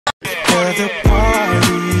the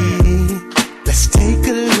party. Let's take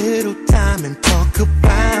a little time and talk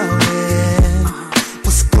about it.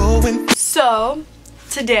 What's going? So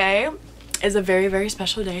today is a very, very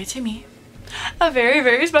special day to me. A very,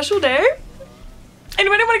 very special day.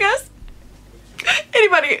 Anybody want to guess?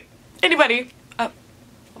 Anybody?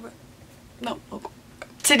 No.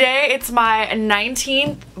 Today it's my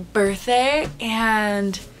 19th birthday,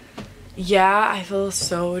 and yeah, I feel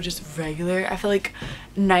so just regular. I feel like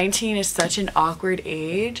 19 is such an awkward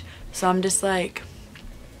age, so I'm just like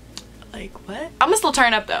what? I'm gonna still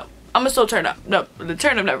turn up though. I'm gonna still turn up. No, the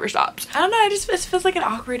turn up never stops. I don't know, it feels like an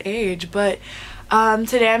awkward age, but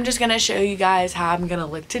today I'm just gonna show you guys how I'm gonna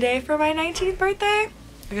look today for my 19th birthday.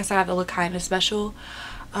 I guess I have to look kind of special,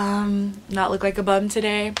 not look like a bum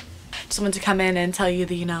today. Just wanted to come in and tell you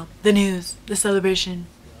the, the news, the celebration,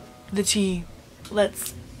 the tea.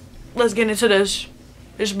 Let's get into this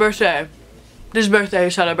birthday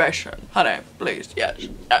celebration. Honey, please, yes.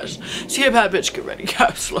 See a bad bitch, get ready.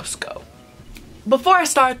 Yes, let's go. Before I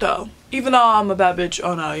start though, even though I'm a bad bitch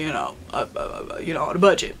on a, on a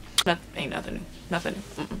budget, ain't nothing.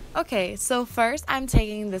 Okay, so first I'm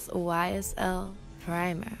taking this YSL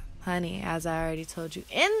Primer. Honey, as I already told you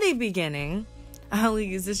in the beginning, I only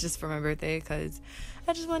use this just for my birthday because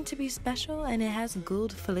I just want it to be special, and it has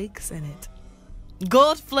gold flakes in it.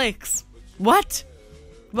 Gold flakes! What?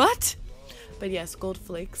 But yes, gold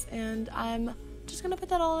flakes, and I'm just gonna put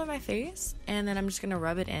that all over my face, and then I'm just gonna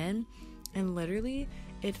rub it in, and literally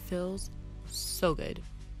it feels so good.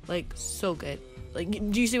 Like, so good. Like,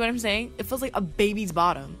 do you see what I'm saying? It feels like a baby's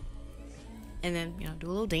bottom. And then, do a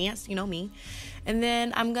little dance, me. And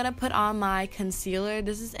then I'm going to put on my concealer.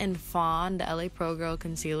 This is in Fawn, the LA Pro Girl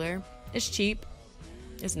concealer. It's cheap.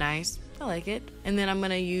 It's nice. I like it. And then I'm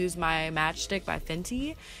going to use my matchstick by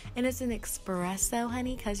Fenty. And it's an espresso,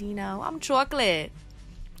 honey, because, I'm chocolate.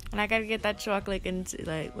 And I got to get that chocolate into,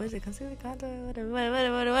 what is it? Concealer, contour,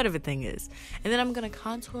 whatever the thing is. And then I'm going to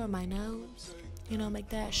contour my nose. Make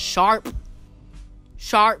that sharp.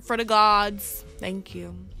 Sharp for the gods. Thank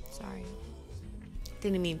you. Sorry.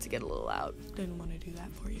 Didn't mean to get a little loud. Didn't want to do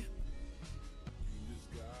that for you.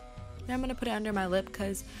 Now I'm going to put it under my lip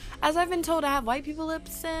because, as I've been told, I have white people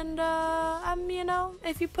lips, and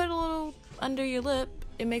if you put a little under your lip,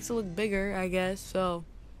 it makes it look bigger, I guess. So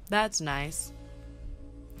that's nice.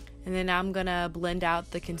 And then I'm going to blend out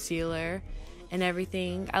the concealer and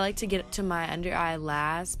everything. I like to get it to my under eye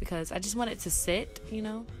last because I just want it to sit, get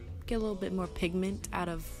a little bit more pigment out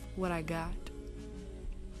of what I got.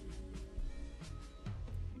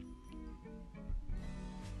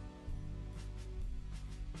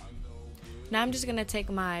 Now I'm just going to take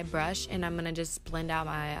my brush and I'm going to just blend out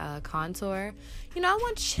my contour. I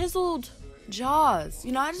want chiseled jaws.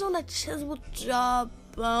 I just want a chiseled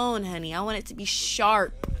jawbone, honey. I want it to be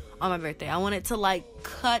sharp on my birthday. I want it to,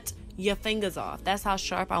 cut your fingers off. That's how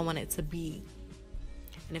sharp I want it to be.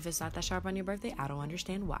 And if it's not that sharp on your birthday, I don't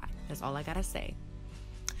understand why. That's all I got to say.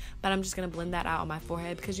 But I'm just going to blend that out on my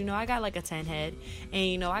forehead because, I got a 10 head.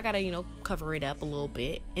 And, I got to, cover it up a little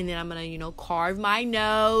bit. And then I'm going to, carve my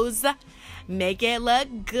nose. Make it look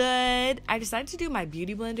good. I decided to do my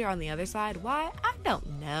beauty blender on the other side. Why? I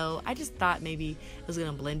don't know. I just thought maybe it was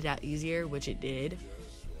going to blend it out easier, which it did.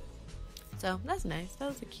 So, that's nice. That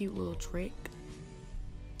was a cute little trick.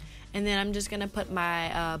 And then I'm just going to put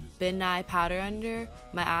my Ben Nye powder under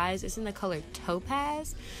my eyes. It's in the color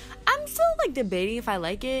Topaz. I'm still, debating if I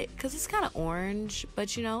like it because it's kind of orange.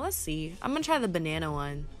 But, let's see. I'm going to try the banana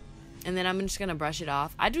one. And then I'm just going to brush it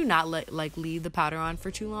off. I do not, leave the powder on for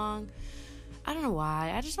too long. I don't know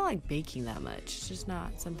why. I just don't like baking that much. It's just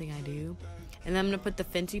not something I do. And then I'm going to put the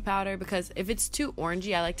Fenty powder because if it's too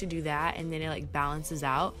orangey, I like to do that. And then it, balances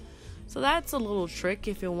out. So that's a little trick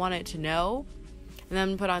if you want it to know. And then I'm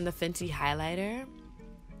going to put on the Fenty highlighter.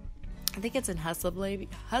 I think it's in Hustla, baby.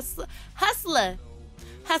 Hustla,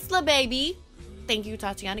 baby. Thank you,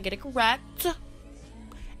 Tatyana. Get it correct.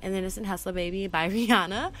 And then it's in Hustla, baby by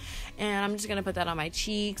Rihanna. And I'm just going to put that on my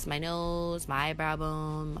cheeks, my nose, my eyebrow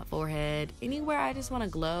bone, my forehead. Anywhere I just want to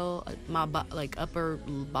glow. My, upper,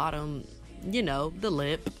 bottom, the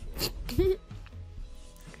lip.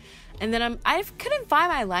 And then I couldn't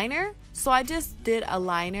find my liner. So I just did a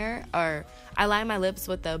liner, or I lined my lips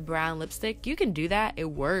with a brown lipstick. You can do that. It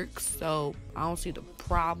works. So I don't see the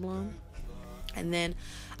problem. And then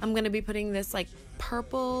I'm going to be putting this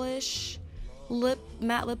purplish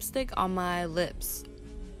matte lipstick on my lips.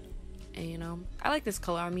 And I like this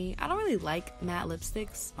color on me. I don't really like matte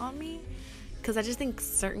lipsticks on me because I just think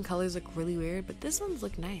certain colors look really weird, but this ones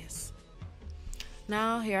look nice.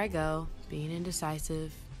 Now here I go, being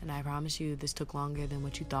indecisive, and I promise you this took longer than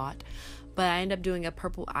what you thought. but I ended up doing a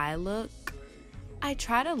purple eye look. I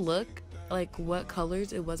try to look like what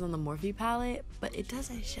colors it was on the Morphe palette, but it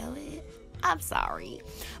doesn't show it. I'm sorry,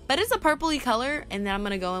 but it's a purpley color, and then I'm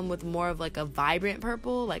gonna go in with more of like a vibrant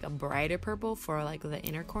purple, like a brighter purple for like the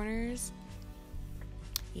inner corners.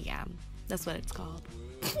 Yeah, that's what it's called.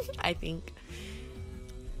 I think.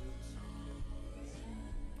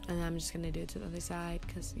 And then I'm just gonna do it to the other side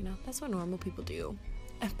because, you know, that's what normal people do,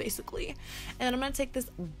 basically. And then I'm gonna take this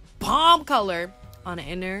bomb color on the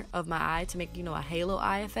inner of my eye to make, you know, a halo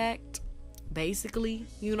eye effect, basically,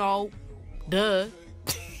 you know, duh.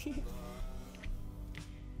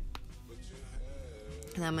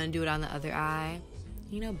 And I'm gonna do it on the other eye,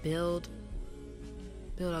 you know, build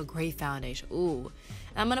a great foundation. Ooh.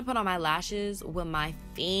 And I'm gonna put on my lashes with my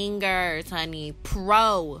fingers, honey.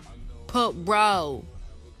 Pro.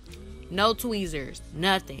 No tweezers,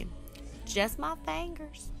 nothing, just my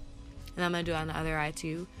fingers. And I'm gonna do it on the other eye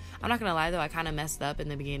too. I'm not gonna lie though, I kind of messed up in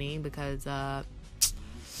the beginning because I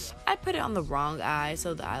put it on the wrong eye,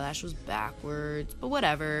 so the eyelash was backwards, but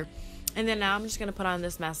whatever. And then now I'm just gonna put on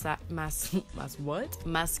this mascara.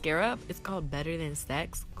 It's called Better Than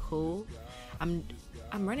Sex. Cool. I'm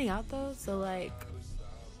running out though, so like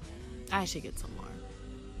I should get some more.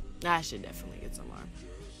 I should definitely get some more.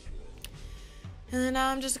 And then now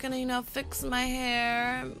I'm just gonna, you know, fix my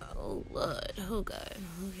hair. Oh, good. Oh, good.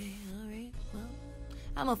 Okay, alright. Well,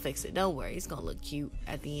 I'm gonna fix it. Don't worry. It's gonna look cute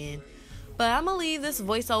at the end. But I'm gonna leave this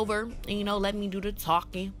voiceover and, you know, let me do the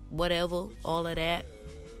talking, whatever, all of that.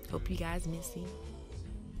 Hope you guys miss me.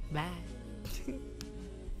 Bye.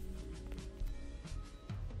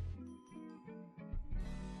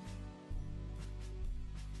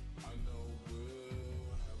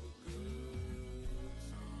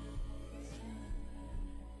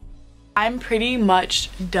 I'm pretty much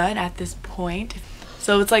done at this point.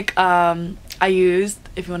 So it's like I used,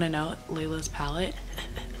 if you want to know, Layla's palette.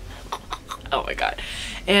 Oh my god.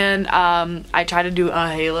 And I tried to do a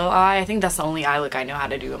halo eye. I think that's the only eye look I know how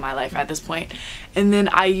to do in my life at this point. And then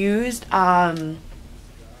I used what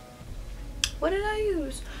did I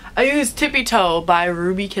use? I used Tippy Toe by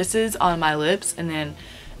Ruby Kisses on my lips, and then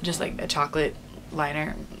just like a chocolate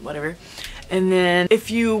liner, whatever. And then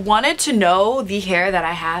if you wanted to know the hair that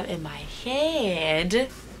I have in my head,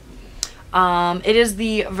 it is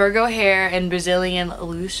the Virgo hair in Brazilian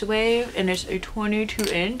loose wave, and it's a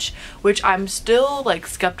 22-inch, which I'm still like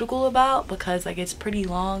skeptical about because like it's pretty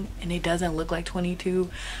long and it doesn't look like 22,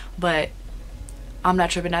 but I'm not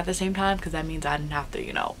tripping at the same time because that means I didn't have to,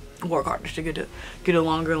 you know, work harder to get a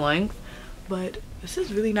longer length. But this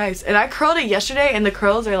is really nice, and I curled it yesterday, and the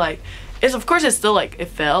curls are like, of course it's still like it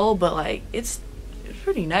fell, but like it's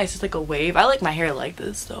pretty nice. It's like a wave. I like my hair like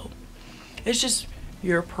this, so it's just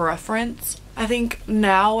your preference. I think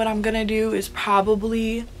now what I'm gonna do is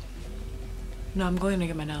probably, no, I'm going to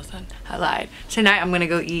get my nails done. I lied. Tonight I'm gonna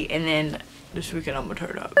go eat, and then this weekend I'm gonna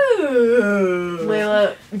turn up. Ooh.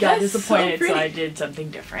 Layla got disappointed, so I did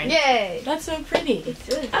something different. Yay! That's so pretty. It's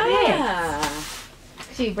really pretty.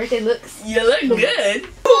 See your birthday looks. You look good.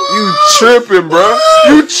 You tripping, bro.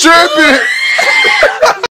 You tripping.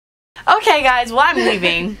 Okay, guys, well, I'm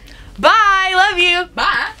leaving. Bye. Love you.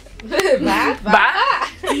 Bye. Bye.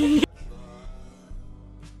 Bye.